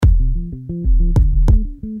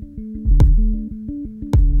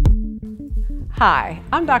Hi,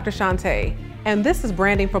 I'm Dr. Shantae, and this is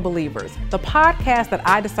Branding for Believers, the podcast that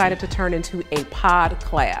I decided to turn into a pod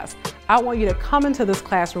class. I want you to come into this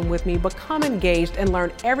classroom with me, become engaged, and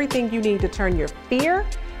learn everything you need to turn your fear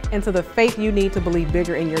into the faith you need to believe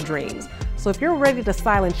bigger in your dreams. So if you're ready to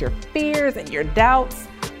silence your fears and your doubts,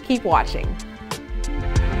 keep watching.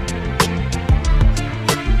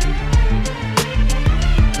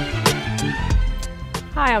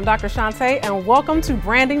 Hi, I'm Dr. Shantae, and welcome to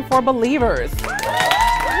Branding for Believers.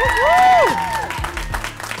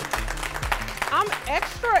 I'm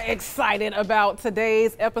extra excited about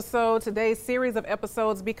today's episode, today's series of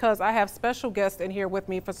episodes, because I have special guests in here with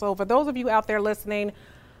me. So for those of you out there listening,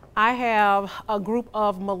 I have a group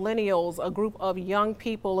of millennials, a group of young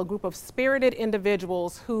people, a group of spirited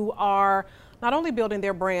individuals who are not only building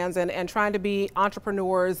their brands and trying to be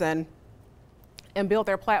entrepreneurs and build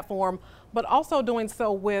their platform, but also doing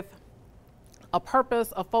so with a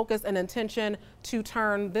purpose, a focus, and intention to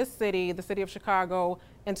turn this city, the city of Chicago,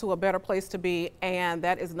 into a better place to be. And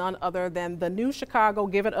that is none other than the new Chicago.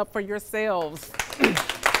 Give it up for yourselves.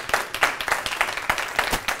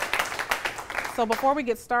 So before we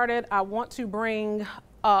get started, I want to bring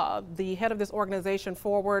the head of this organization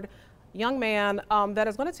forward. Young man that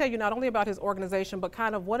is going to tell you not only about his organization, but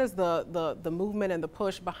kind of what is the movement and the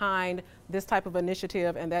push behind this type of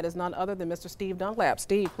initiative, and that is none other than Mr. Steve Dunlap.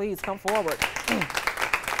 Steve, please come forward.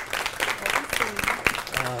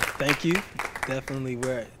 Thank you. Definitely,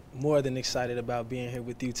 we're more than excited about being here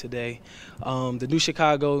with you today. The New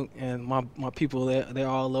Chicago and my people, they're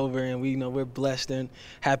all over, and we're blessed and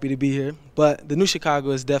happy to be here. But the New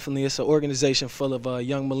Chicago is definitely, it's an organization full of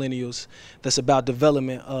young millennials that's about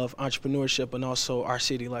development of entrepreneurship and also our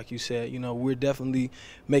city, like you said. We're definitely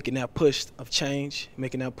making that push of change,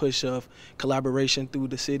 making that push of collaboration through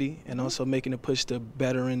the city, and also making a push to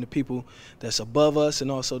bettering the people that's above us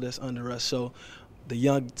and also that's under us. So the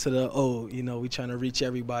young to the old, we're trying to reach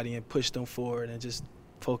everybody and push them forward and just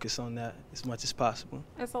focus on that as much as possible.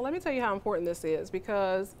 And so let me tell you how important this is,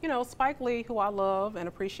 because, Spike Lee, who I love and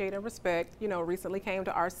appreciate and respect, recently came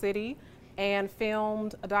to our city and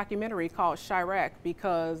filmed a documentary called Chiraq,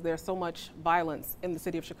 because there's so much violence in the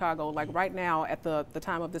city of Chicago. Like right now, at the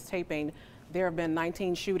time of this taping, there have been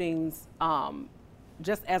 19 shootings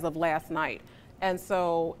just as of last night. And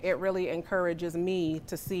so it really encourages me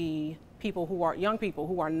to see young people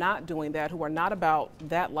who are not doing that, who are not about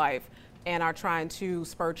that life, and are trying to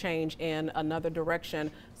spur change in another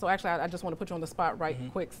direction. So actually, I just want to put you on the spot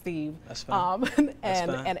quick, Steve. That's fine.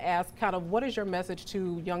 And ask kind of, what is your message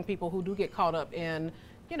to young people who do get caught up in,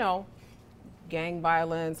 gang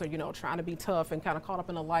violence or, trying to be tough and kind of caught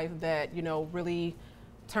up in a life that, really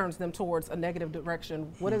turns them towards a negative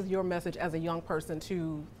direction? What is your message as a young person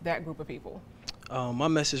to that group of people? My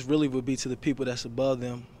message really would be to the people that's above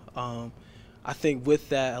them. I think with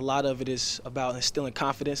that, a lot of it is about instilling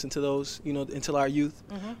confidence into those, into our youth.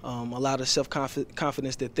 A lot of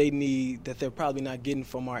self-confidence that they need, that they're probably not getting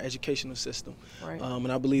from our educational system. Right.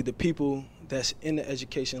 And I believe the people that's in the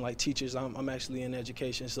education, like teachers, I'm actually in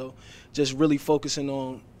education, so just really focusing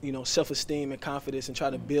on, self-esteem and confidence and try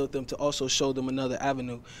to build them to also show them another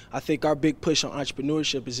avenue. I think our big push on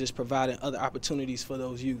entrepreneurship is just providing other opportunities for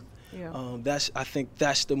those youth. Yeah. I think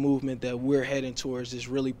that's the movement that we're heading towards, is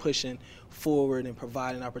really pushing forward and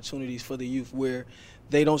providing opportunities for the youth where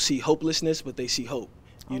they don't see hopelessness, but they see hope.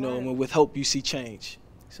 And with hope, you see change.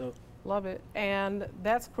 So. Love it. And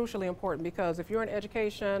that's crucially important, because if you're in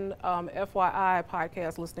education, FYI,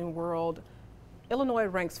 podcast listening world, Illinois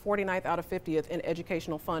ranks 49th out of 50th in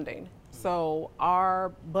educational funding. So our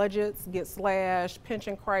budgets get slashed,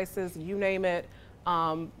 pension crisis, you name it.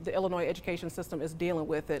 The Illinois education system is dealing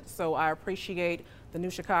with it. So I appreciate the New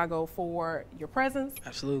Chicago for your presence.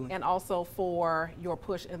 Absolutely. And also for your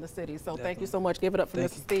push in the city. So Definitely. Thank you so much. Give it up for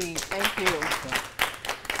Mr. Steve. Thank you. Okay.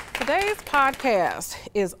 Today's podcast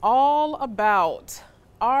is all about,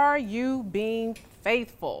 are you being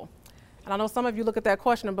faithful? And I know some of you look at that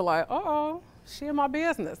question and be like, uh-oh, she in my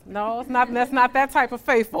business. No, it's not. That's not that type of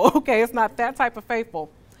faithful. Okay, it's not that type of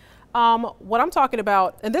faithful. What I'm talking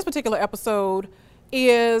about in this particular episode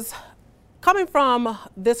is coming from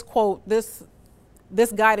this quote, this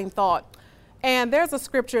guiding thought. And there's a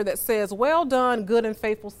scripture that says, "Well done, good and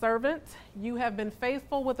faithful servant. You have been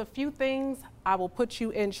faithful with a few things. I will put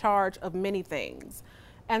you in charge of many things."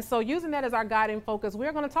 And so using that as our guiding focus,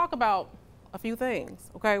 we're going to talk about a few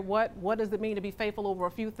things. Okay, what does it mean to be faithful over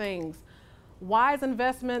a few things? Wise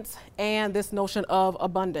investments and this notion of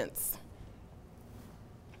abundance.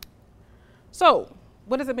 So,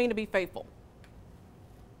 what does it mean to be faithful?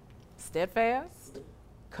 Steadfast,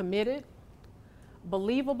 committed,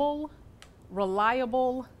 believable,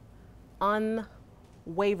 reliable,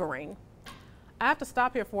 unwavering. I have to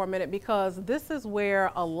stop here for a minute because this is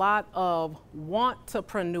where a lot of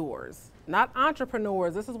want-to-preneurs, not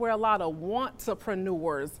entrepreneurs, this is where a lot of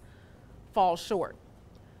want-to-preneurs fall short,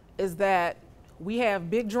 is that we have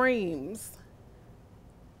big dreams,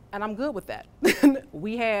 and I'm good with that.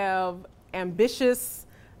 We have ambitious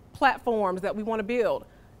platforms that we want to build,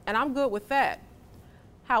 and I'm good with that.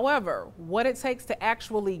 However, what it takes to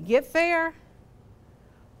actually get there,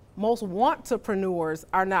 most want-to-preneurs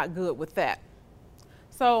are not good with that.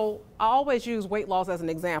 So I always use weight loss as an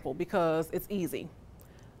example because it's easy.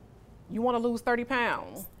 You want to lose 30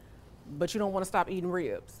 pounds, but you don't want to stop eating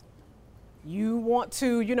ribs. You want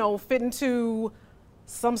to, fit into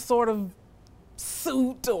some sort of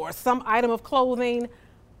suit or some item of clothing,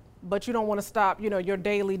 but you don't want to stop, your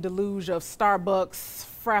daily deluge of Starbucks,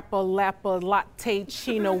 Frappa, Lappa, Latte,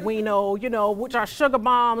 Chino, Wino, which are sugar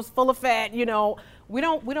bombs full of fat, We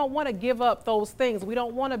don't want to give up those things. We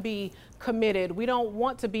don't want to be committed. We don't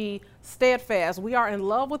want to be steadfast. We are in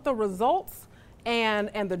love with the results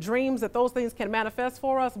and the dreams that those things can manifest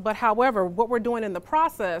for us. But however, what we're doing in the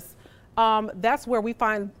process, that's where we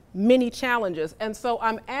find many challenges. And so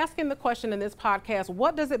I'm asking the question in this podcast,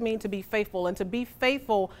 what does it mean to be faithful? And to be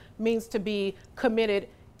faithful means to be committed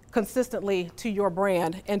consistently to your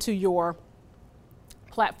brand and to your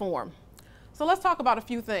platform. So let's talk about a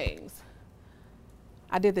few things.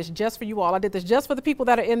 I did this just for you all. I did this just for the people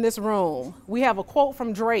that are in this room. We have a quote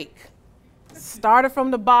from Drake. Started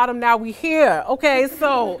from the bottom, now we here. Okay,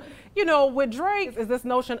 so, with Drake is this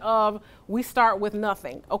notion of we start with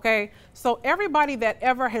nothing, okay? So everybody that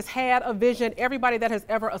ever has had a vision, everybody that has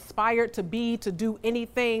ever aspired to be, to do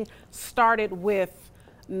anything, started with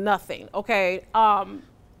nothing, okay?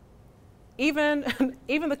 Even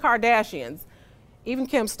the Kardashians, even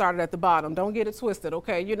Kim started at the bottom. Don't get it twisted,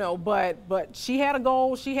 okay? But she had a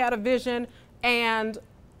goal, she had a vision, and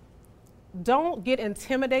don't get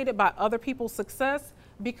intimidated by other people's success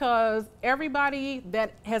because everybody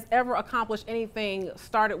that has ever accomplished anything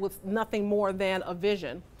started with nothing more than a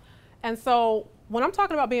vision. And so when I'm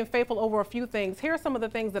talking about being faithful over a few things, here are some of the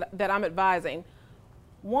things that I'm advising.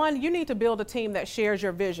 One, you need to build a team that shares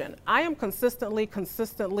your vision. I am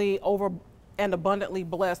consistently over and abundantly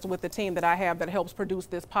blessed with the team that I have that helps produce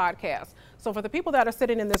this podcast. So for the people that are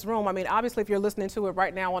sitting in this room, obviously if you're listening to it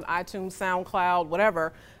right now on iTunes, SoundCloud,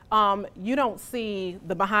 whatever, you don't see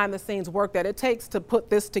the behind the scenes work that it takes to put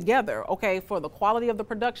this together, okay? For the quality of the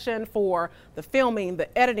production, for the filming,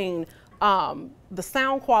 the editing, the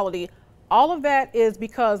sound quality, all of that is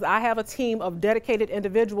because I have a team of dedicated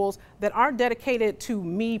individuals that aren't dedicated to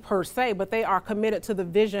me per se, but they are committed to the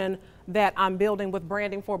vision that I'm building with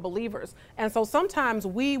Branding for Believers. And so sometimes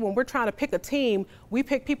when we're trying to pick a team, we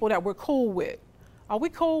pick people that we're cool with. Are we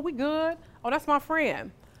cool? We good? Oh, that's my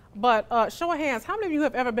friend. But show of hands, how many of you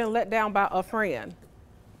have ever been let down by a friend?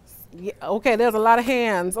 Yeah, okay, there's a lot of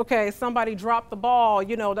hands. Okay, somebody dropped the ball.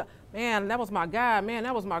 Man, that was my guy. Man,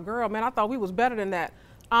 that was my girl. Man, I thought we was better than that.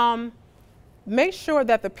 Make sure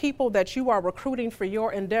that the people that you are recruiting for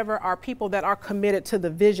your endeavor are people that are committed to the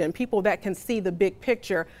vision, people that can see the big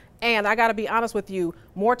picture. And I got to be honest with you,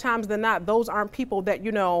 more times than not, those aren't people that,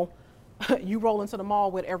 you roll into the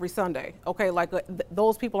mall with every Sunday. Okay,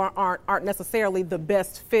 those people aren't necessarily the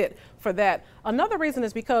best fit for that. Another reason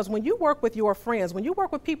is because when you work with your friends, when you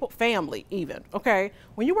work with people, family even, okay,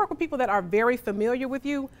 when you work with people that are very familiar with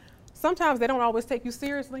you, sometimes they don't always take you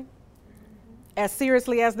seriously as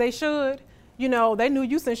they should. They knew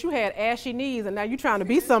you since you had ashy knees and now you're trying to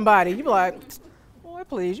be somebody. You be like, boy,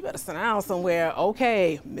 please, you better sit down somewhere.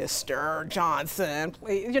 Okay, Mr. Johnson,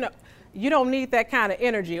 please. You don't need that kind of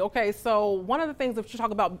energy. Okay, so one of the things that you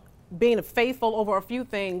talk about being faithful over a few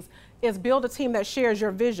things is build a team that shares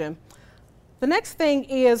your vision. The next thing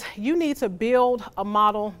is you need to build a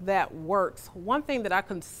model that works. One thing that I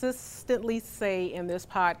consistently say in this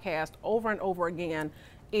podcast over and over again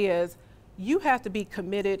is you have to be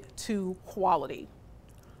committed to quality.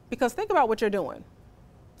 Because think about what you're doing.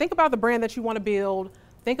 Think about the brand that you want to build.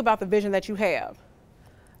 Think about the vision that you have.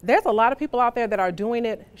 There's a lot of people out there that are doing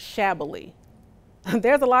it shabbily.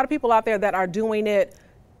 There's a lot of people out there that are doing it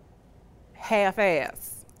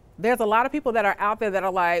half-ass. There's a lot of people that are out there that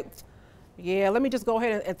are like, yeah, let me just go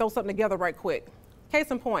ahead and throw something together right quick. Case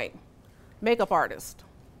in point, makeup artist.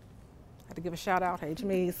 I have to give a shout out, hey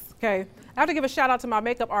Jamise, okay? I have to give a shout out to my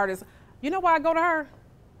makeup artist. You know why I go to her?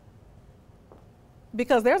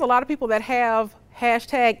 Because there's a lot of people that have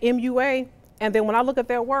hashtag MUA, and then when I look at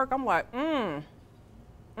their work, I'm like,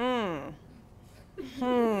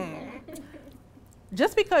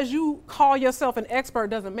 Just because you call yourself an expert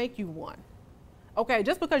doesn't make you one. Okay,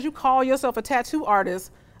 just because you call yourself a tattoo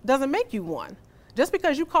artist doesn't make you one. Just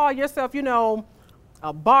because you call yourself, you know,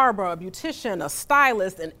 a barber, a beautician, a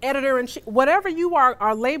stylist, an editor, and whatever you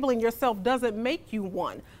are labeling yourself doesn't make you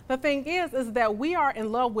one. The thing is that we are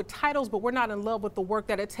in love with titles, but we're not in love with the work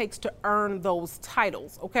that it takes to earn those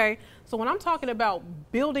titles, okay? So when I'm talking about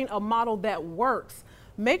building a model that works,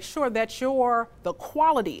 make sure that the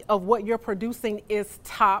quality of what you're producing is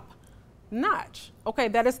top notch, okay?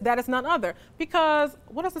 That is none other. Because,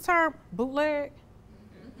 what is the term? Bootleg?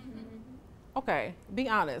 Okay, be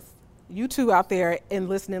honest. You two out there in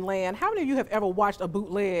listening land, how many of you have ever watched a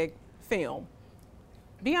bootleg film?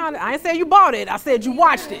 Be honest. I didn't say you bought it. I said you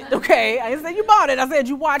watched it, okay? I didn't say you bought it. I said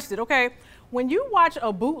you watched it, okay? When you watch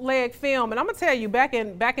a bootleg film, and I'm gonna tell you, back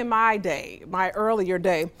in my day, my earlier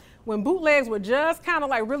day, when bootlegs were just kind of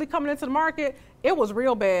like really coming into the market, it was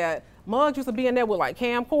real bad. Mugs used to be in there with like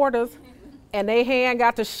camcorders, and they hand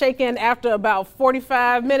got to shaking after about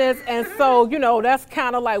 45 minutes, and so, you know, that's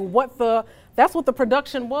kind of like that's what the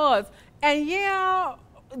production was. And yeah,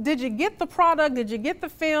 did you get the product? Did you get the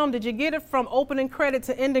film? Did you get it from opening credit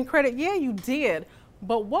to ending credit? Yeah, you did.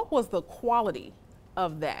 But what was the quality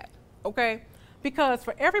of that? Okay? Because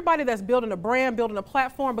for everybody that's building a brand, building a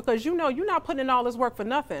platform, because you know you're not putting in all this work for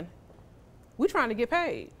nothing. We're trying to get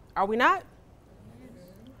paid. Are we not?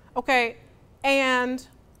 Okay. And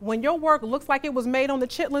when your work looks like it was made on the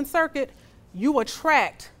Chitlin circuit, you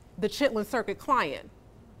attract the Chitlin circuit client.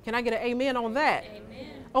 Can I get an amen on that?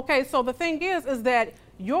 Amen. Okay, so the thing is that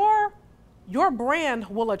your brand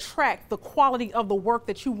will attract the quality of the work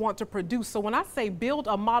that you want to produce. So when I say build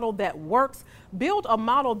a model that works, build a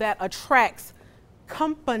model that attracts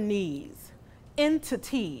companies,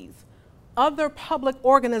 entities, other public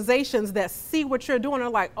organizations that see what you're doing and are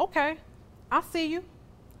like, okay, I see you.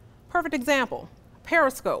 Perfect example,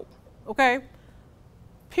 Periscope, okay?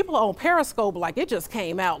 People on Periscope, like it just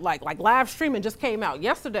came out, like live streaming just came out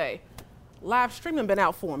yesterday. Live streaming been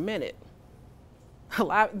out for a minute.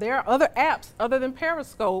 There are other apps other than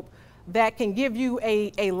Periscope that can give you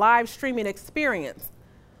a live streaming experience.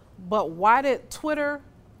 But why did Twitter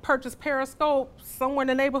purchase Periscope somewhere in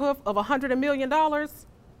the neighborhood of $100 million?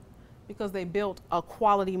 Because they built a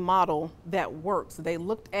quality model that works. They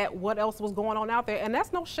looked at what else was going on out there. And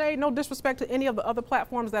that's no shade, no disrespect to any of the other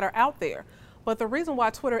platforms that are out there. But the reason why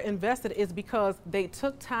Twitter invested is because they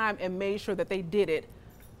took time and made sure that they did it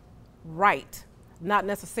right, not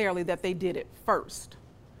necessarily that they did it first.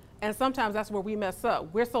 And sometimes that's where we mess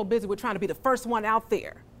up. We're so busy, we're trying to be the first one out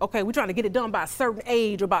there. Okay, we're trying to get it done by a certain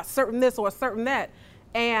age or by certain this or a certain that.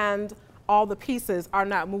 And all the pieces are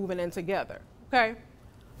not moving in together, okay?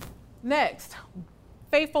 Next,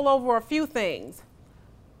 faithful over a few things.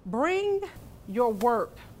 Bring your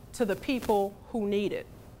work to the people who need it.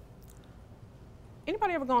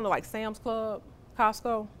 Anybody ever gone to like Sam's Club,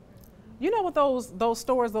 Costco? You know what those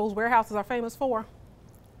stores, those warehouses are famous for?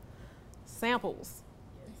 Samples.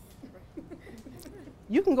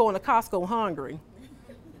 You can go into Costco hungry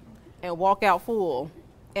and walk out full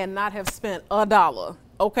and not have spent $1,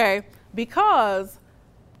 okay? Because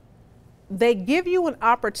they give you an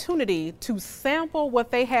opportunity to sample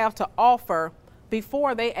what they have to offer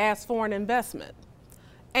before they ask for an investment.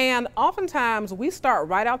 And oftentimes we start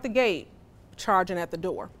right out the gate charging at the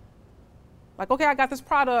door. Like, okay, I got this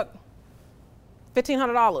product,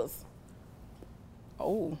 $1,500.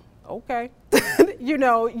 Oh, okay. You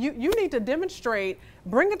know, you need to demonstrate,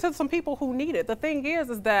 bring it to some people who need it. The thing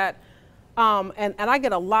is that, and I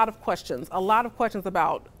get a lot of questions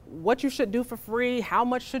about what you should do for free, how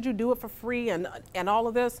much should you do it for free, and all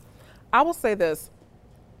of this. I will say this,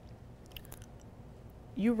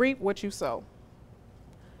 you reap what you sow.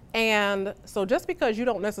 And so just because you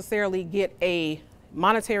don't necessarily get a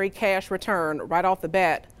monetary cash return right off the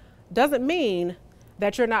bat doesn't mean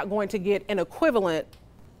that you're not going to get an equivalent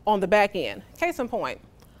on the back end. Case in point,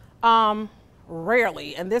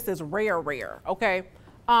 rarely, and this is rare, okay?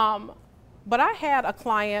 But I had a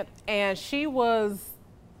client and she was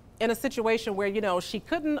in a situation where, you know, she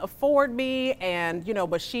couldn't afford me and, you know,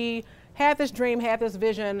 but she had this dream, had this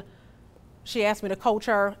vision. She asked me to coach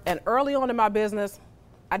her, and early on in my business,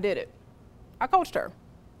 I did it. I coached her,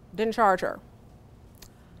 didn't charge her.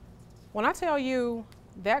 When I tell you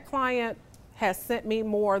that client has sent me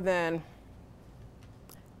more than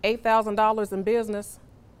 $8,000 in business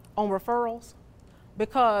on referrals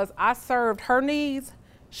because I served her needs,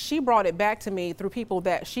 she brought it back to me through people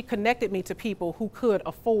that she connected me to people who could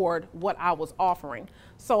afford what I was offering.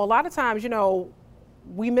 So a lot of times, you know,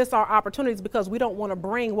 we miss our opportunities because we don't want to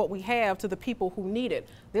bring what we have to the people who need it.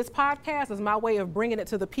 This podcast is my way of bringing it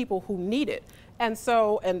to the people who need it. And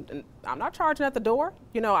so, and I'm not charging at the door.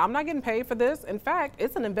 You know, I'm not getting paid for this. In fact,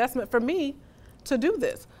 it's an investment for me to do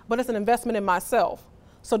this, but it's an investment in myself.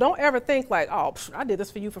 So don't ever think like, oh, I did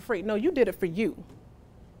this for you for free. No, you did it for you.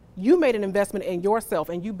 You made an investment in yourself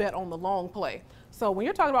and you bet on the long play. So when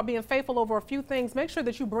you're talking about being faithful over a few things, make sure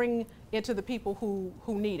that you bring it to the people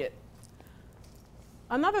who need it.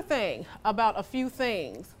 Another thing about a few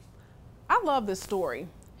things, I love this story.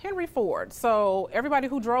 Henry Ford. So everybody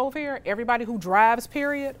who drove here, everybody who drives,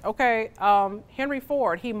 period. Okay, Henry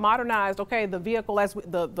Ford, he modernized, okay, the vehicle as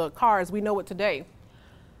the car as we know it today.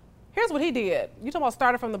 Here's what he did. You talking about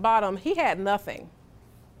started from the bottom. He had nothing.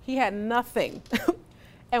 He had nothing.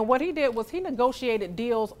 And what he did was he negotiated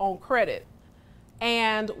deals on credit.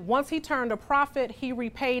 And once he turned a profit, he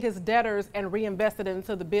repaid his debtors and reinvested it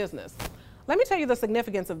into the business. Let me tell you the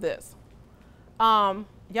significance of this.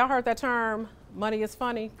 Y'all heard that term, money is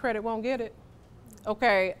funny, credit won't get it.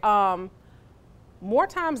 Okay, more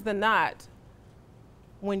times than not,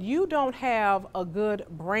 when you don't have a good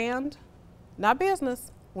brand, not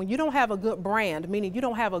business, when you don't have a good brand, meaning you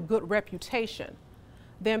don't have a good reputation,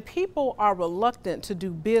 then people are reluctant to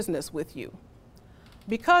do business with you.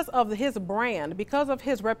 Because of his brand, because of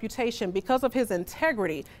his reputation, because of his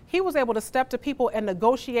integrity, he was able to step to people and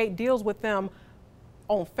negotiate deals with them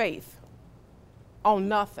on faith, on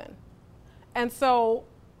nothing. And so,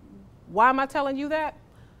 why am I telling you that?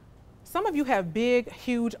 Some of you have big,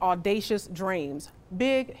 huge, audacious dreams,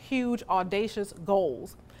 big, huge, audacious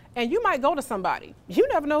goals. And you might go to somebody. You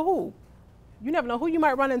never know who. You never know who you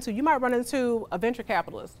might run into. You might run into a venture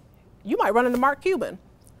capitalist. You might run into Mark Cuban.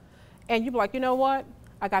 And you be like, you know what?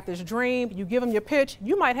 I got this dream. You give him your pitch.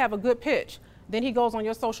 You might have a good pitch. Then he goes on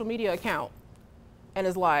your social media account and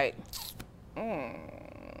is like, I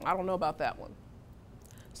don't know about that one.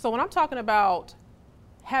 So when I'm talking about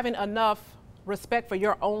having enough respect for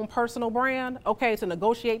your own personal brand, okay, to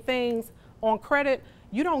negotiate things on credit,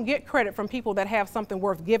 you don't get credit from people that have something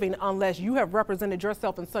worth giving unless you have represented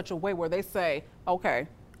yourself in such a way where they say, okay,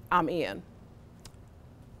 I'm in.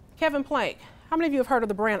 Kevin Plank, how many of you have heard of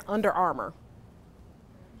the brand Under Armour?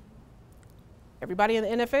 Everybody in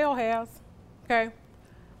the NFL has, okay?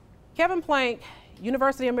 Kevin Plank,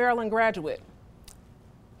 University of Maryland graduate,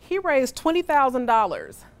 he raised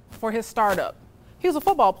 $20,000 for his startup. He was a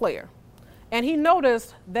football player. And he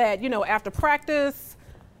noticed that, you know, after practice,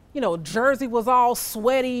 you know, jersey was all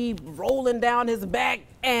sweaty, rolling down his back.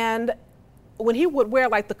 And when he would wear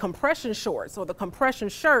like the compression shorts or the compression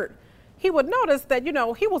shirt, he would notice that, you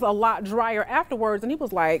know, he was a lot drier afterwards. And he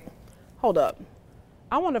was like, hold up,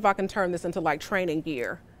 I wonder if I can turn this into like training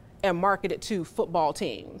gear and market it to football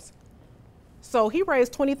teams. So he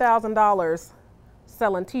raised $20,000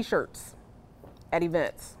 selling t-shirts at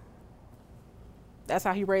events. That's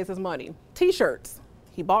how he raised his money. T-shirts.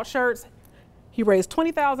 He bought shirts. He raised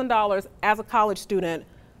 $20,000 as a college student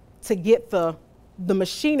to get the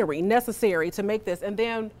machinery necessary to make this. And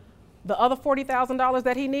then the other $40,000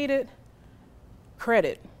 that he needed,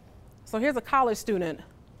 credit. So here's a college student,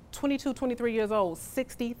 22, 23 years old,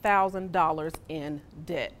 $60,000 in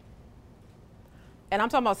debt. And I'm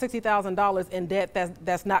talking about $60,000 in debt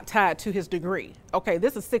that's not tied to his degree. Okay,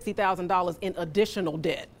 this is $60,000 in additional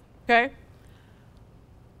debt, okay?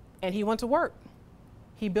 And he went to work.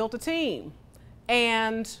 He built a team.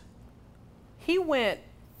 And he went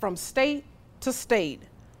from state to state,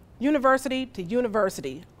 university to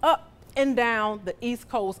university, up and down the East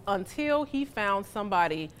Coast until he found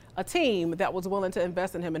somebody, a team that was willing to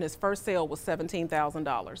invest in him, and his first sale was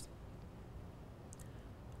 $17,000.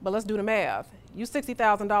 But let's do the math. You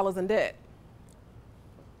 $60,000 in debt.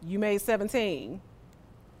 You made 17.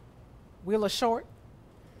 We're a little short,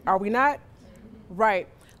 are we not? Right.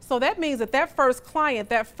 So that means that that first client,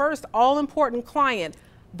 that first all-important client,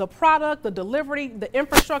 the product, the delivery, the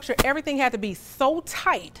infrastructure, everything had to be so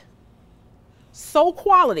tight, so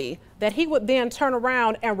quality, that he would then turn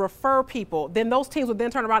around and refer people. Then those teams would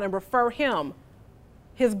then turn around and refer him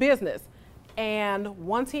his business. And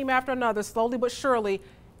one team after another, slowly but surely.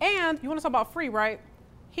 And you want to talk about free, right?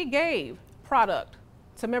 He gave product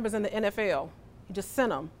to members in the NFL. He just sent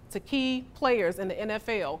them to key players in the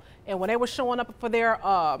NFL. And when they were showing up for their,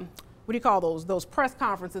 what do you call those press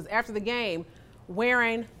conferences after the game,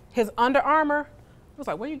 wearing his Under Armour, it was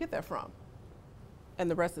like, where do you get that from? And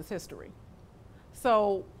the rest is history.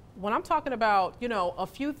 So when I'm talking about, you know, a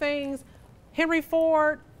few things, Henry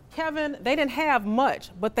Ford, Kevin, they didn't have much,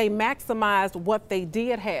 but they maximized what they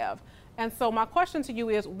did have. And so my question to you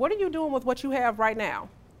is, what are you doing with what you have right now?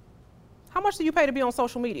 How much do you pay to be on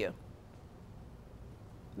social media?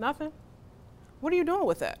 Nothing? What are you doing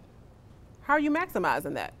with that? How are you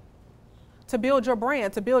maximizing that? To build your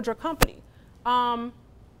brand, to build your company. I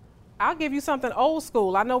I'll give you something old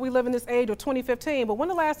school. I know we live in this age of 2015, but when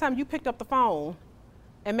the last time you picked up the phone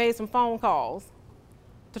and made some phone calls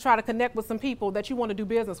to try to connect with some people that you want to do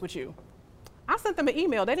business with you? I sent them an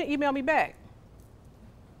email. They didn't email me back.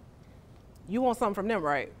 You want something from them,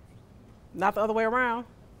 right? Not the other way around.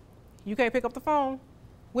 You can't pick up the phone.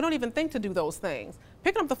 We don't even think to do those things.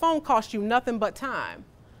 Picking up the phone costs you nothing but time.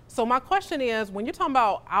 So my question is, when you're talking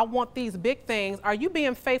about, I want these big things, are you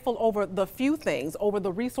being faithful over the few things, over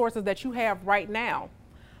the resources that you have right now?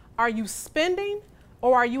 Are you spending,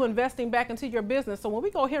 or are you investing back into your business? So when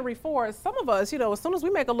we go Henry Ford, some of us, as soon as we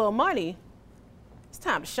make a little money, it's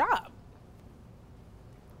time to shop.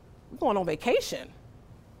 We're going on vacation.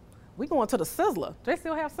 We're going to the Sizzler. They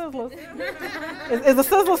still have Sizzlers? is the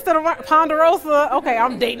Sizzler still around? Ponderosa? Okay,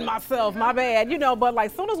 I'm dating myself, my bad. But like,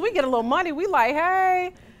 as soon as we get a little money, we like,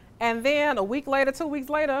 hey. And then a week later, 2 weeks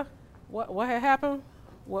later, what had happened?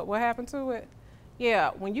 What happened to it?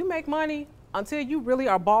 Yeah, when you make money, until you really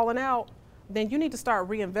are balling out, then you need to start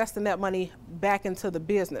reinvesting that money back into the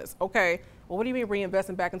business, okay? Well, what do you mean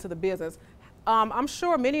reinvesting back into the business? I'm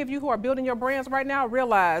sure many of you who are building your brands right now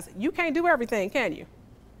realize you can't do everything, can you?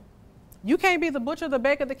 You can't be the butcher, the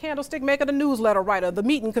baker, the candlestick maker, the newsletter writer, the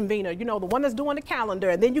meeting convener, the one that's doing the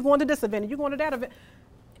calendar, and then you go into this event, and you go into that event.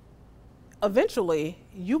 Eventually,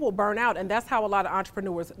 you will burn out, and that's how a lot of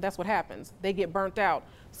entrepreneurs, that's what happens. They get burnt out.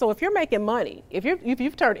 So if you're making money, if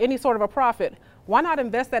you've turned any sort of a profit, why not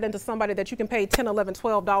invest that into somebody that you can pay $10, $11,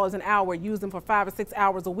 $12 an hour, use them for 5 or 6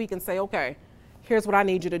 hours a week and say, okay, here's what I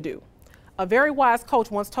need you to do. A very wise coach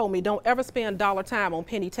once told me, don't ever spend dollar time on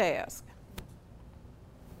penny tasks.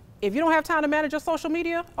 If you don't have time to manage your social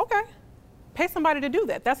media, okay, pay somebody to do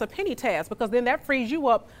that. That's a penny task, because then that frees you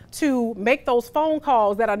up to make those phone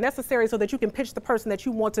calls that are necessary so that you can pitch the person that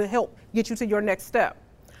you want to help get you to your next step.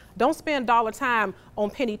 Don't spend dollar time on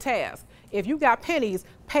penny tasks. If you got pennies,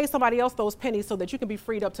 pay somebody else those pennies so that you can be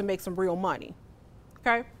freed up to make some real money,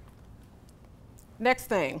 okay? Next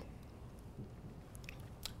thing,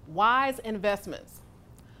 wise investments.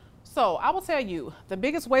 So I will tell you, the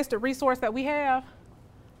biggest wasted resource that we have,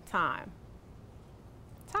 time.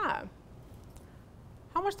 Time.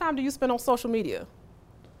 How much time do you spend on social media?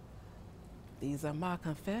 These are my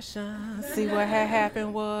confessions. See what had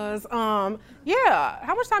happened was, yeah,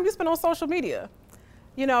 how much time do you spend on social media?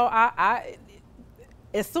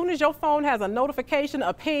 As soon as your phone has a notification,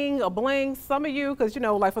 a ping, a bling, some of you, because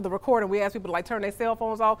like for the recording, we ask people to like turn their cell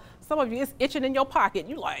phones off. Some of you, it's itching in your pocket.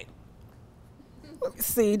 You like, let me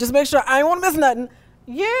see, just make sure I ain't want to miss nothing.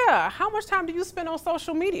 Yeah, how much time do you spend on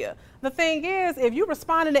social media? The thing is, if you're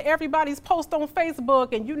responding to everybody's post on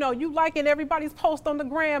Facebook and you liking everybody's post on the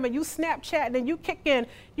gram and you Snapchatting and you kicking,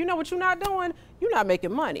 you know what you're not doing? You're not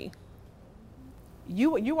making money.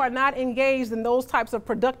 You are not engaged in those types of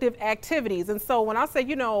productive activities. And so when I say,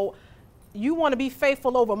 you want to be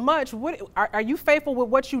faithful over much, are you faithful with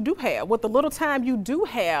what you do have? With the little time you do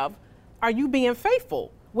have, are you being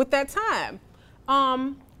faithful with that time?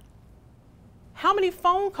 How many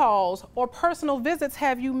phone calls or personal visits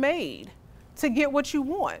have you made to get what you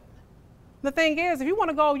want? The thing is, if you want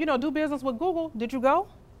to go, do business with Google, did you go?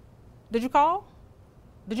 Did you call?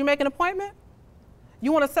 Did you make an appointment?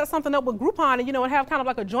 You want to set something up with Groupon and, and have kind of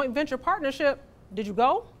like a joint venture partnership, did you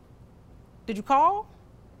go? Did you call?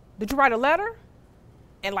 Did you write a letter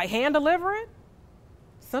and like hand deliver it?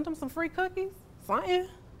 Send them some free cookies? Something.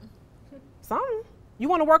 You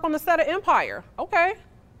want to work on the set of Empire? Okay.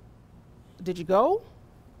 Did you go?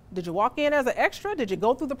 Did you walk in as an extra? Did you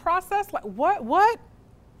go through the process? Like what?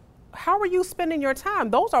 How are you spending your time?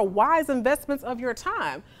 Those are wise investments of your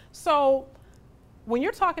time. So when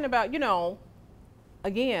you're talking about,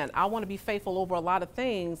 again, I want to be faithful over a lot of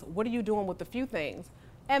things. What are you doing with the few things?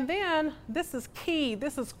 And then this is key.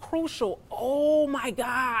 This is crucial. Oh my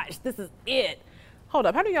gosh, this is it. Hold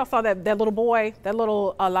up, how many of y'all saw that little boy, that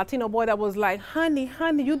little Latino boy that was like, honey,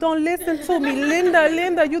 you don't listen to me.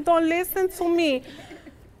 Linda, you don't listen to me.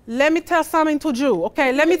 Let me tell something to you,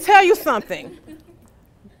 okay? Let me tell you something.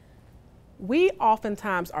 We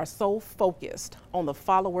oftentimes are so focused on the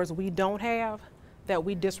followers we don't have that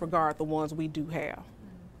we disregard the ones we do have.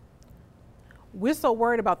 We're so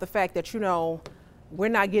worried about the fact that, we're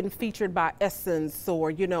not getting featured by Essence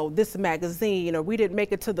or, this magazine, or we didn't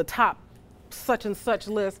make it to the top such and such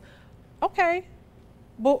list. Okay,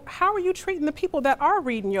 but how are you treating the people that are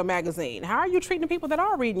reading your magazine? How are you treating the people that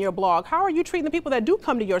are reading your blog? How are you treating the people that do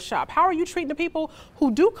come to your shop? How are you treating the people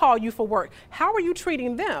who do call you for work? How are you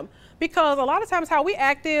treating them? Because a lot of times how we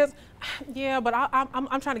act is, yeah, but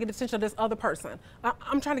I'm trying to get the attention of this other person.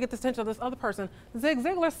 I'm trying to get the attention of this other person. Zig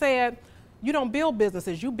Ziglar said, you don't build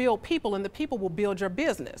businesses, you build people, and the people will build your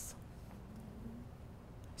business.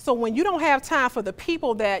 So when you don't have time for the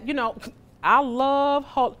people that, you know,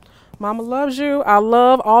 Mama loves you. I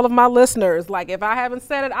love all of my listeners. Like, if I haven't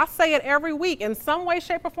said it, I say it every week in some way,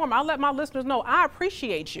 shape, or form. I let my listeners know I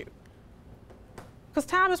appreciate you. Because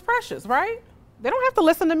time is precious, right? They don't have to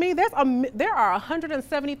listen to me. There are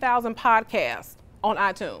 170,000 podcasts on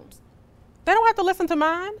iTunes. They don't have to listen to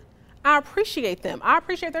mine. I appreciate them. I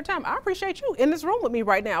appreciate their time. I appreciate you in this room with me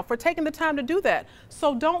right now for taking the time to do that.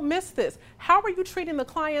 So don't miss this. How are you treating the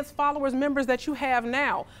clients, followers, members that you have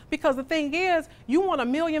now? Because the thing is, you want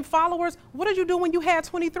 1 million followers. What did you do when you had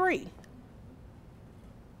 23?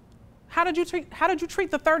 How did you treat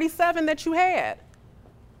the 37 that you had?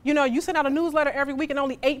 You know, you send out a newsletter every week and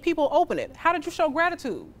only 8 people open it. How did you show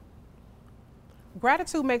gratitude?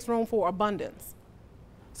 Gratitude makes room for abundance.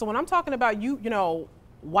 So when I'm talking about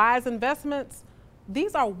wise investments,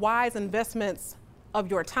 these are wise investments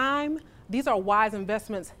of your time. These are wise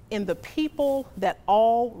investments in the people that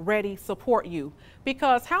already support you.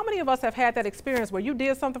 Because how many of us have had that experience where you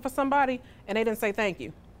did something for somebody and they didn't say thank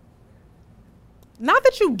you? Not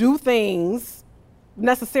that you do things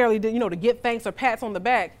necessarily to get thanks or pats on the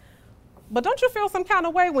back, but don't you feel some kind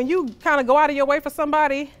of way when you kind of go out of your way for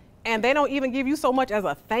somebody and they don't even give you so much as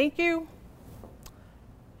a thank you?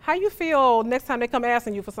 How you feel next time they come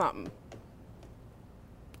asking you for something?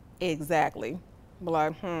 Exactly. Be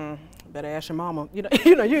like, better ask your mama.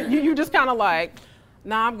 You just kind of like,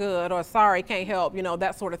 nah, I'm good, or sorry, can't help,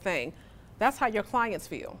 that sort of thing. That's how your clients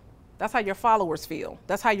feel. That's how your followers feel.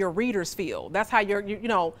 That's how your readers feel. That's how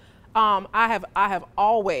I have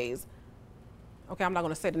always, okay, I'm not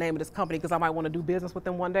going to say the name of this company because I might want to do business with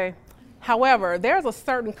them one day. However, there's a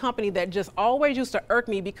certain company that just always used to irk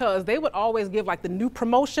me because they would always give like the new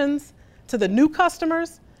promotions to the new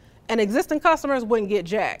customers and existing customers wouldn't get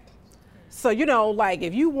jack. So, like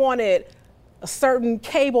if you wanted a certain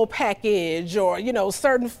cable package or,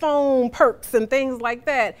 certain phone perks and things like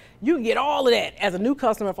that, you get all of that as a new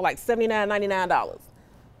customer for like $79, $99.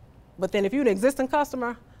 But then if you're an existing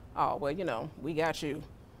customer, oh, well, we got you.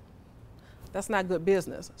 That's not good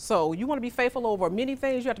business. So you want to be faithful over many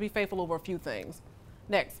things, you have to be faithful over a few things.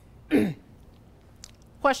 Next.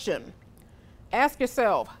 Question. Ask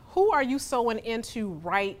yourself, who are you sowing into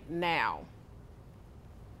right now?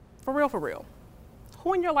 For real, for real.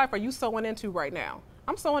 Who in your life are you sowing into right now?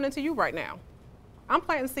 I'm sowing into you right now. I'm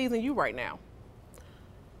planting seeds in you right now.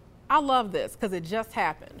 I love this because it just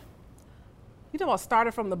happened. I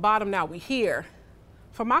started from the bottom, now we're here.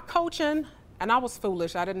 For my coaching, and I was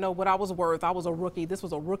foolish. I didn't know what I was worth. I was a rookie. This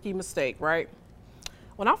was a rookie mistake, right?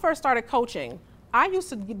 When I first started coaching, I used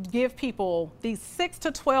to give people these 6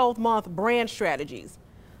 to 12 month brand strategies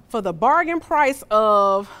for the bargain price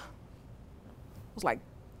of, it was like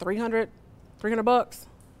 $300 bucks,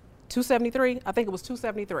 $273. I think it was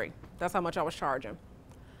 $273. That's how much I was charging.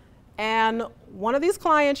 And one of these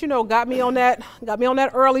clients, got me on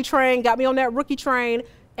that early train, got me on that rookie train.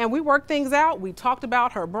 And we worked things out. We talked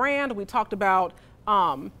about her brand. We talked about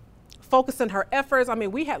focusing her efforts. I mean,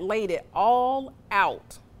 we had laid it all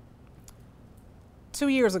out 2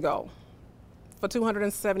 years ago for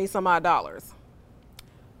 $270 some odd.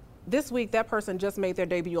 This week, that person just made their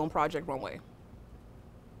debut on Project Runway.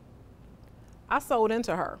 I sold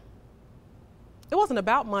into her. It wasn't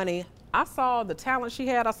about money. I saw the talent she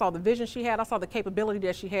had. I saw the vision she had. I saw the capability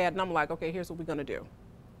that she had. And I'm like, okay, here's what we're going to do.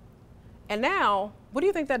 And now, what do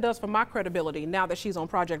you think that does for my credibility now that she's on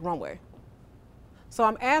Project Runway? So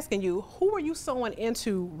I'm asking you, who are you sowing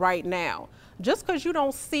into right now? Just because you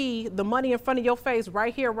don't see the money in front of your face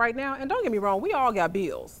right here, right now, and don't get me wrong, we all got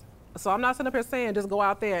bills. So I'm not sitting up here saying just go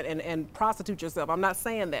out there and prostitute yourself. I'm not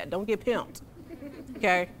saying that. Don't get pimped,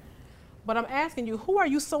 okay? But I'm asking you, who are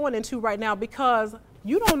you sowing into right now? Because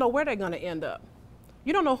you don't know where they're going to end up.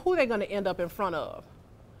 You don't know who they're going to end up in front of.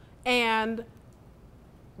 And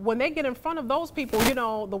when they get in front of those people,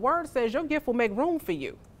 the word says your gift will make room for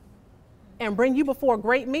you and bring you before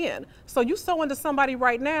great men. So you sow into somebody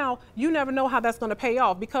right now, you never know how that's going to pay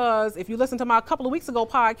off. Because if you listen to my a couple of weeks ago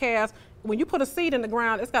podcast, when you put a seed in the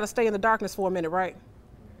ground, it's got to stay in the darkness for a minute, right?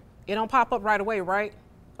 It don't pop up right away, right?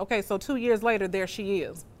 Okay, so 2 years later, there she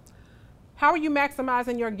is. How are you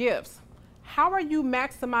maximizing your gifts? How are you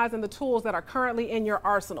maximizing the tools that are currently in your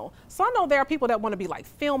arsenal? So I know there are people that want to be like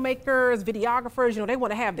filmmakers, videographers, they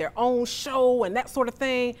want to have their own show and that sort of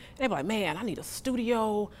thing. And they're like, man, I need a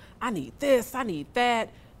studio. I need this, I need that.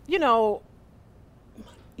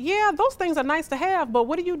 Yeah, those things are nice to have, but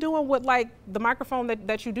what are you doing with like the microphone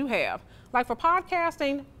that you do have? Like for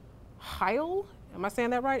podcasting, Heil, am I saying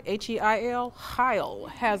that right? H-E-I-L, Heil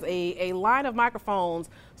has a line of microphones.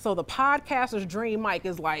 So the podcaster's dream mic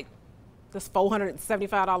is like this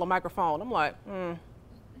 $475 microphone. I'm like,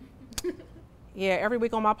 Yeah, every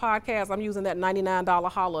week on my podcast, I'm using that $99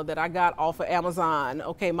 holla that I got off of Amazon.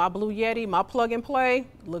 Okay, my Blue Yeti, my plug and play,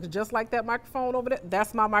 looks just like that microphone over there.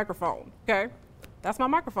 That's my microphone, okay? That's my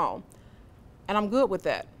microphone. And I'm good with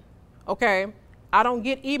that, okay? I don't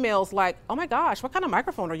get emails like, oh my gosh, what kind of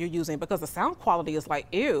microphone are you using? Because the sound quality is like,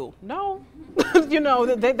 ew. No, you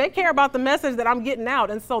know, they care about the message that I'm getting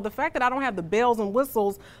out. And so the fact that I don't have the bells and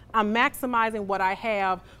whistles, I'm maximizing what I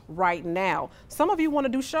have right now. Some of you want to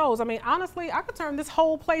do shows. I mean, honestly, I could turn this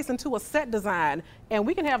whole place into a set design and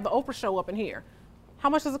we can have the Oprah show up in here. How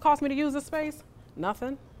much does it cost me to use this space?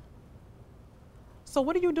 Nothing. So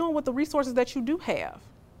what are you doing with the resources that you do have?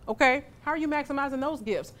 Okay, how are you maximizing those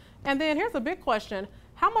gifts? And then here's a big question.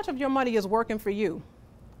 How much of your money is working for you?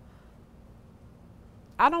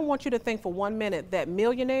 I don't want you to think for 1 minute that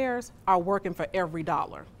millionaires are working for every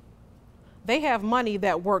dollar. They have money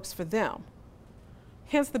that works for them.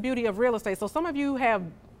 Hence the beauty of real estate. So some of you have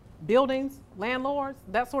buildings, landlords,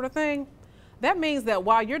 that sort of thing. That means that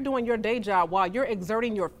while you're doing your day job, while you're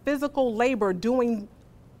exerting your physical labor doing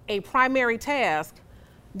a primary task,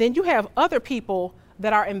 then you have other people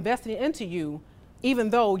that are investing into you, even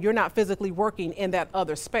though you're not physically working in that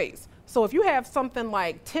other space. So if you have something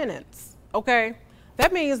like tenants, okay,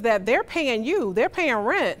 that means that they're paying you, they're paying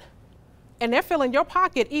rent, and they're filling your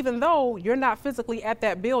pocket even though you're not physically at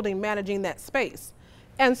that building managing that space.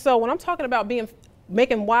 And so when I'm talking about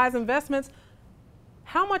making wise investments,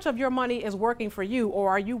 how much of your money is working for you, or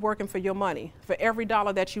are you working for your money, for every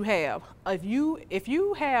dollar that you have? If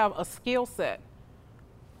you have a skill set,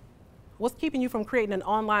 what's keeping you from creating an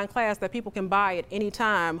online class that people can buy at any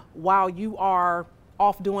time while you are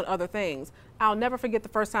off doing other things? I'll never forget the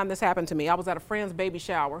first time this happened to me. I was at a friend's baby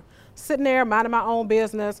shower, sitting there minding my own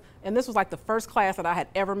business, and this was like the first class that I had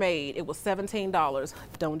ever made. It was $17.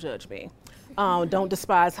 Don't judge me. Don't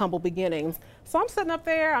despise humble beginnings. So I'm sitting up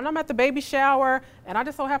there and I'm at the baby shower, and I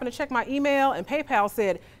just so happened to check my email, and PayPal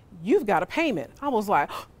said, "You've got a payment." I was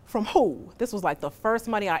like, from who? This was like the first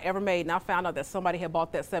money I ever made, and I found out that somebody had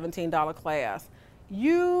bought that $17 class.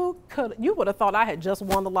 You would have thought I had just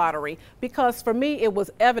won the lottery, because for me it was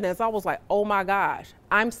evidence. I was like, oh my gosh,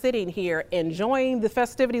 I'm sitting here enjoying the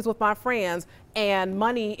festivities with my friends and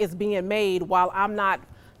money is being made while I'm not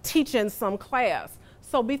teaching some class.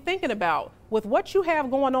 So be thinking about, with what you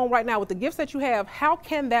have going on right now, with the gifts that you have, how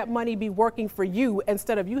can that money be working for you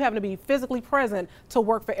instead of you having to be physically present to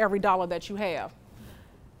work for every dollar that you have?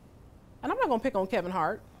 And I'm not going to pick on Kevin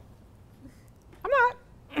Hart. I'm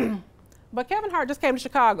not. But Kevin Hart just came to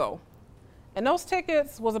Chicago. And those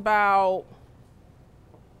tickets was about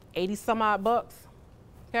 80 some odd bucks.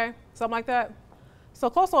 Okay? Something like that. So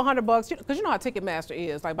close to $100, because you know how Ticketmaster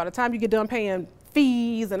is. Like by the time you get done paying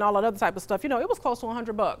fees and all that other type of stuff, you know, it was close to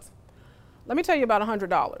 $100. Let me tell you about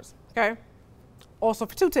 $100. Okay? Also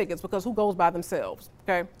for 2 tickets, because who goes by themselves?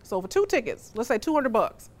 Okay? So for 2 tickets, let's say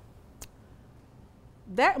 $200.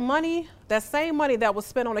 That money, that same money that was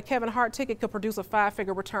spent on a Kevin Hart ticket could produce a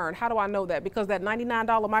 5-figure return. How do I know that? Because that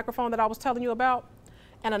 $99 microphone that I was telling you about,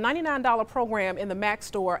 and a $99 program in the Mac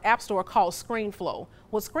store, App Store called ScreenFlow.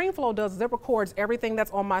 What ScreenFlow does is it records everything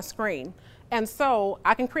that's on my screen. And so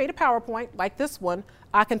I can create a PowerPoint like this one,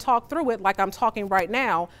 I can talk through it like I'm talking right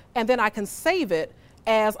now, and then I can save it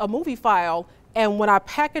as a movie file. And when I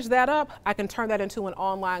package that up, I can turn that into an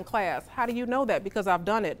online class. How do you know that? Because I've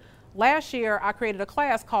done it. Last year, I created a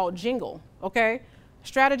class called Jingle, okay?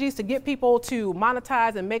 Strategies to get people to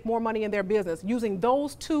monetize and make more money in their business using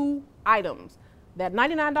those 2 items, that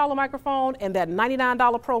 $99 microphone and that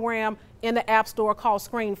 $99 program in the App Store called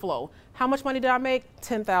ScreenFlow. How much money did I make?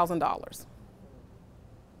 $10,000.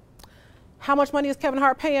 How much money is Kevin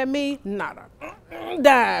Hart paying me? Not a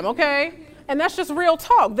dime, okay? And that's just real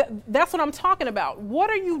talk. That's what I'm talking about. What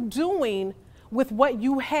are you doing with what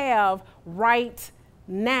you have right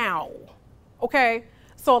now? Okay?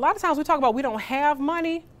 So a lot of times we talk about we don't have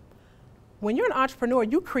money. When you're an entrepreneur,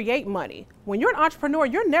 you create money. When you're an entrepreneur,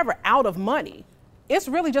 you're never out of money. It's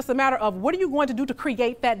really just a matter of what are you going to do to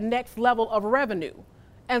create that next level of revenue.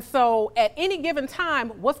 And so at any given time,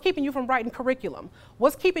 what's keeping you from writing curriculum?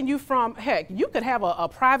 What's keeping you from, heck, you could have a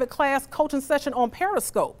private class coaching session on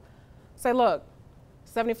Periscope. Say, look,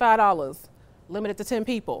 $75, limited to 10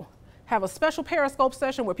 people. Have a special Periscope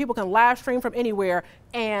session where people can live stream from anywhere,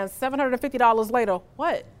 and $750 later,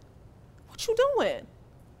 what? What you doing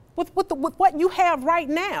with what you have right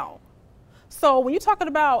now? So when you're talking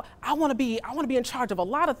about, I want to be in charge of a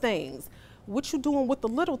lot of things, what you doing with the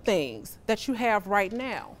little things that you have right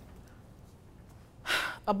now?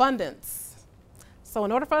 Abundance. So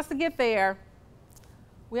in order for us to get there,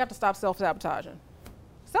 we have to stop self-sabotaging.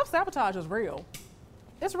 Self-sabotage is real.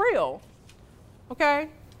 It's real, okay?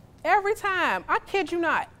 Every time, I kid you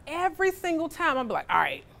not, every single time I'm like, all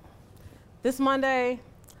right, this Monday,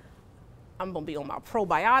 I'm gonna be on my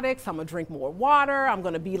probiotics, I'm gonna drink more water, I'm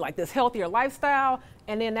gonna be like this healthier lifestyle.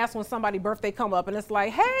 And then that's when somebody's birthday come up and it's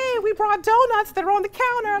like, hey, we brought donuts that are on the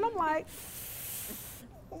counter. And I'm like,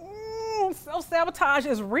 self-sabotage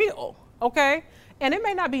is real, okay? And it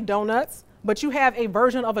may not be donuts, but you have a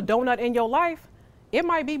version of a donut in your life. It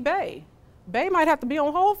might be Bay. Bay might have to be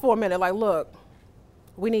on hold for a minute, like, look,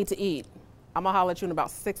 we need to eat. I'm gonna holler at you in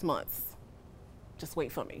about 6 months. Just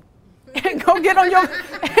wait for me. And go get on your,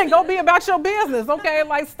 and go be about your business, okay?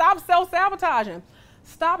 Like, stop self-sabotaging.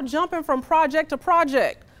 Stop jumping from project to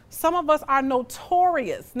project. Some of us are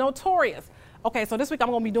notorious. Okay, so this week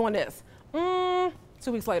I'm gonna be doing this.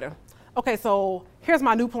 2 weeks later. Okay, so here's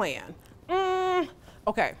my new plan.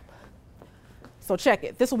 Okay, so check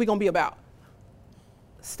it. This is what we're gonna be about.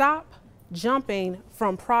 Stop jumping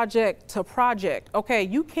from project to project, okay?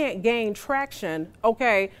 You can't gain traction,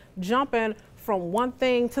 okay, jumping from one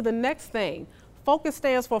thing to the next thing. Focus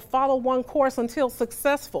stands for follow one course until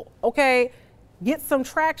successful, okay? Get some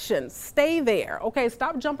traction, stay there, okay?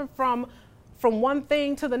 Stop jumping from one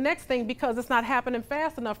thing to the next thing because it's not happening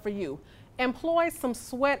fast enough for you. Employ some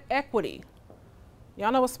sweat equity.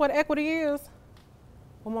 Y'all know what sweat equity is?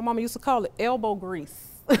 Well, my mama used to call it elbow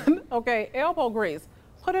grease, okay? Elbow grease,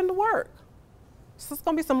 put in the work. So it's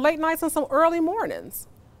gonna be some late nights and some early mornings,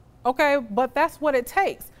 okay? But that's what it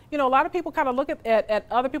takes. You know, a lot of people kind of look at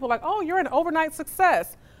other people like, oh, you're an overnight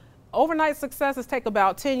success. Overnight successes take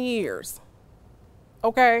about 10 years,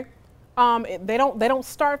 okay? They don't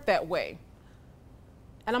start that way.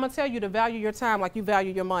 And I'm gonna tell you to value your time like you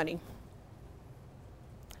value your money.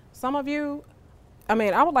 Some of you, I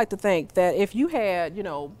mean, I would like to think that if you had, you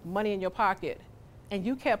know, money in your pocket and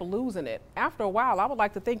you kept losing it, after a while, I would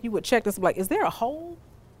like to think you would check this, like, is there a hole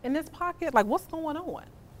in this pocket? Like, what's going on?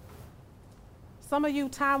 Some of you,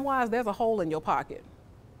 time-wise, there's a hole in your pocket.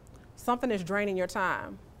 Something is draining your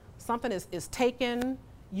time. Something is taking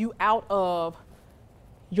you out of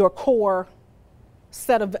your core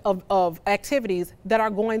set of activities that are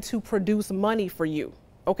going to produce money for you,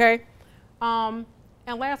 okay? And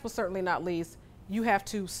last but certainly not least, you have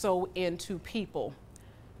to sow into people.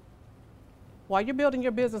 While you're building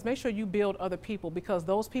your business, make sure you build other people because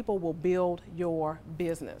those people will build your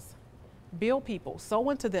business. Build people, sow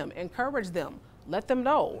into them, encourage them, let them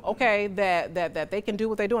know, okay, that they can do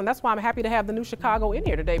what they do. And that's why I'm happy to have the New Chicago in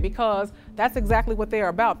here today because that's exactly what they're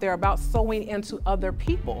about. They're about sowing into other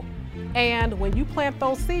people. And when you plant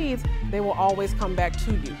those seeds, they will always come back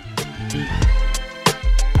to you.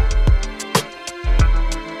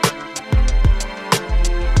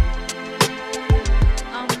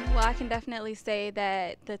 Well, I can definitely say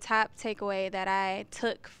that the top takeaway that I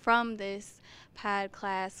took from this pod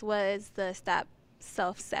class was the stop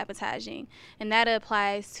self-sabotaging, and that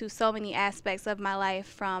applies to so many aspects of my life,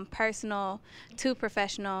 from personal to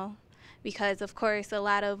professional, because of course a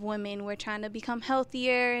lot of women, we're trying to become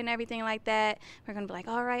healthier and everything like that. We're gonna be like,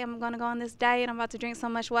 all right, I'm gonna go on this diet, I'm about to drink so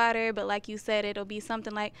much water, but like you said, it'll be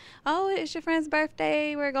something like, oh, it's your friend's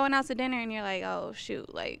birthday, we're going out to dinner, and you're like, oh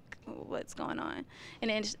shoot, like what's going on?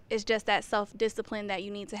 And it's just that self-discipline that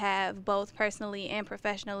you need to have both personally and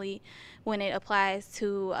professionally when it applies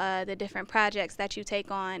to the different projects that you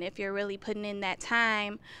take on, if you're really putting in that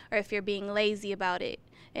time or if you're being lazy about it.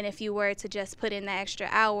 And if you were to just put in that extra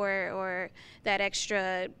hour or that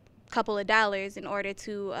extra couple of dollars in order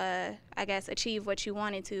to, I guess, achieve what you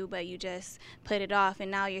wanted to, but you just put it off, and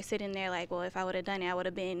now you're sitting there like, well, if I would have done it, I would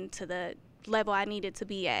have been to the level I needed to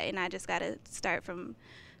be at, and I just got to start from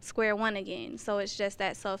square one again. So it's just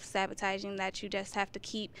that self-sabotaging that you just have to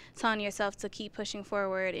keep telling yourself to keep pushing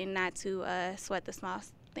forward and not to sweat the small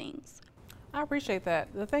things. I appreciate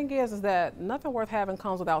that. The thing is that nothing worth having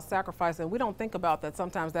comes without sacrifice, and we don't think about that.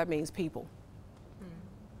 Sometimes that means people.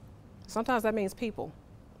 Sometimes that means people,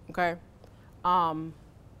 okay? I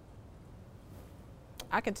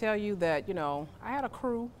can tell you that, you know, I had a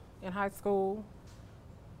crew in high school,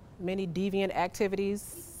 many deviant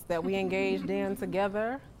activities that we engaged in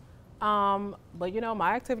together. But, you know,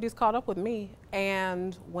 my activities caught up with me,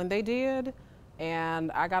 and when they did,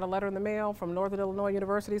 and I got a letter in the mail from Northern Illinois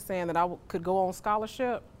University saying that I could go on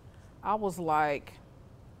scholarship, I was like,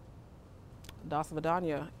 Das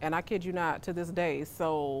Vidania. And I kid you not, to this day.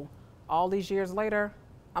 So all these years later,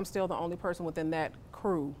 I'm still the only person within that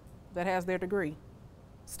crew that has their degree,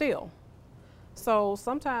 still. So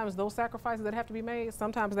sometimes those sacrifices that have to be made,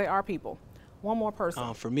 sometimes they are people. One more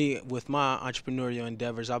person. For me, with my entrepreneurial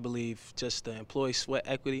endeavors, I believe just the employee sweat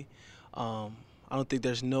equity. I don't think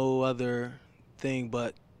there's no other thing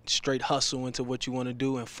but straight hustle into what you want to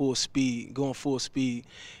do and full speed, going full speed.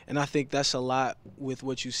 And I think that's a lot with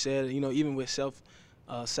what you said. You know, even with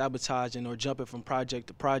sabotaging or jumping from project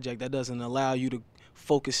to project, that doesn't allow you to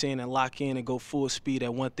focus in and lock in and go full speed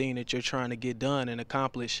at one thing that you're trying to get done and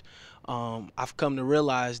accomplish. I've come to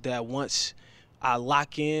realize that once I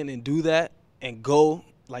lock in and do that and go,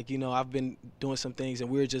 like, you know, I've been doing some things and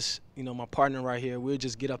we're just, you know, my partner right here, we'll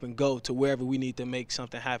just get up and go to wherever we need to make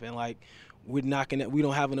something happen. Like, we're knocking it, we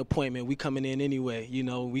don't have an appointment, we coming in anyway, you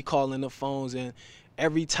know, we calling the phones, and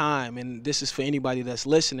every time, and this is for anybody that's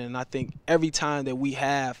listening, and I think every time that we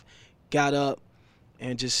have got up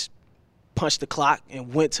and just punched the clock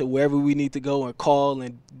and went to wherever we need to go and call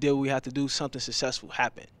and did what we have to do, something successful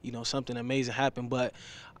happened, you know, something amazing happened. But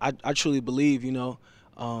I truly believe, you know,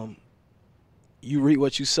 you reap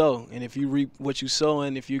what you sow. And if you reap what you sow,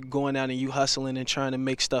 and if you're going out and you hustling and trying to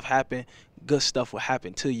make stuff happen, good stuff will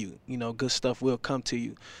happen to you. You know, good stuff will come to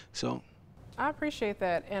you. So I appreciate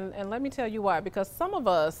that. And let me tell you why. Because some of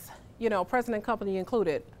us, you know, President Company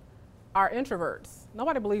included, are introverts.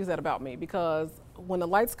 Nobody believes that about me, because when the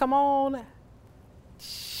lights come on,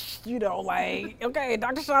 you know, like, okay,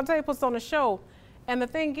 Dr. Shante puts on a show. And the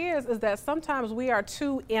thing is that sometimes we are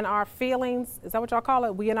too in our feelings. Is that what y'all call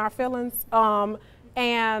it? We in our feelings.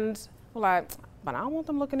 And we're like, but I don't want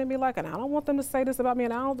them looking at me like, and I don't want them to say this about me,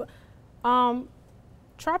 and I don't.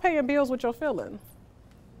 Try paying bills with your feelings.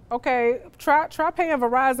 Okay, try paying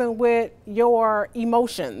Verizon with your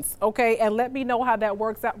emotions, okay, and let me know how that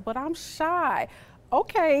works out. But I'm shy.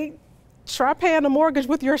 Okay, try paying the mortgage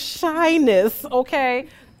with your shyness, okay?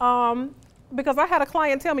 Because I had a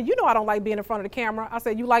client tell me, you know, I don't like being in front of the camera. I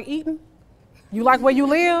said, you like eating? You like where you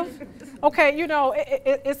live? Okay, you know,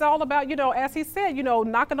 it's all about, you know, as he said, you know,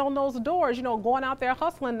 knocking on those doors, you know, going out there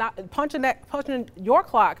hustling, not punching your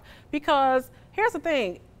clock. Because here's the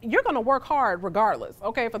thing, you're gonna work hard regardless,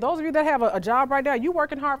 okay? For those of you that have a job right now, you're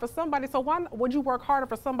working hard for somebody, so why would you work harder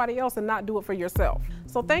for somebody else and not do it for yourself?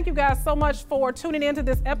 So thank you guys so much for tuning into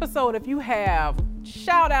this episode. If you have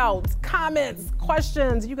shout outs, comments,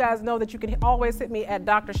 questions, you guys know that you can always hit me at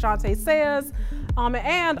Dr. Shante Says.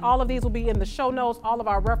 And all of these will be in the show notes, all of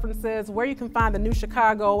our references, where you can find the New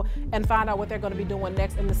Chicago and find out what they're gonna be doing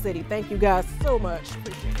next in the city. Thank you guys so much,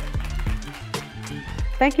 appreciate it.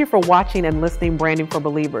 Thank you for watching and listening Branding for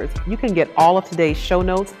Believers. You can get all of today's show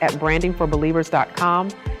notes at brandingforbelievers.com,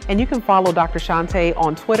 and you can follow Dr. Shante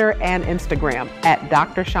on Twitter and Instagram at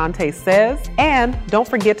Dr. Shante Says. And don't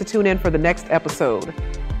forget to tune in for the next episode.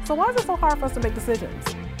 So why is it so hard for us to make decisions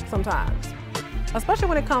sometimes? Especially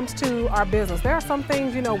when it comes to our business. There are some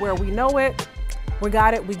things, you know, where we know it, we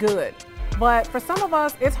got it, we good. But for some of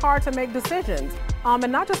us, it's hard to make decisions.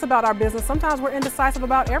 And not just about our business. Sometimes we're indecisive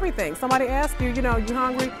about everything. Somebody asks you, you know, you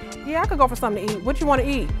hungry? Yeah, I could go for something to eat. What you want to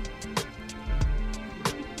eat?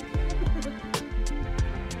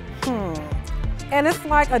 And it's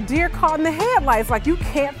like a deer caught in the headlights. Like, you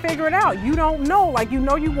can't figure it out. You don't know. Like, you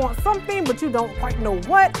know you want something, but you don't quite know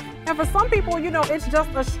what. And for some people, you know, it's just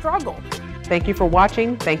a struggle. Thank you for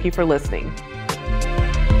watching. Thank you for listening.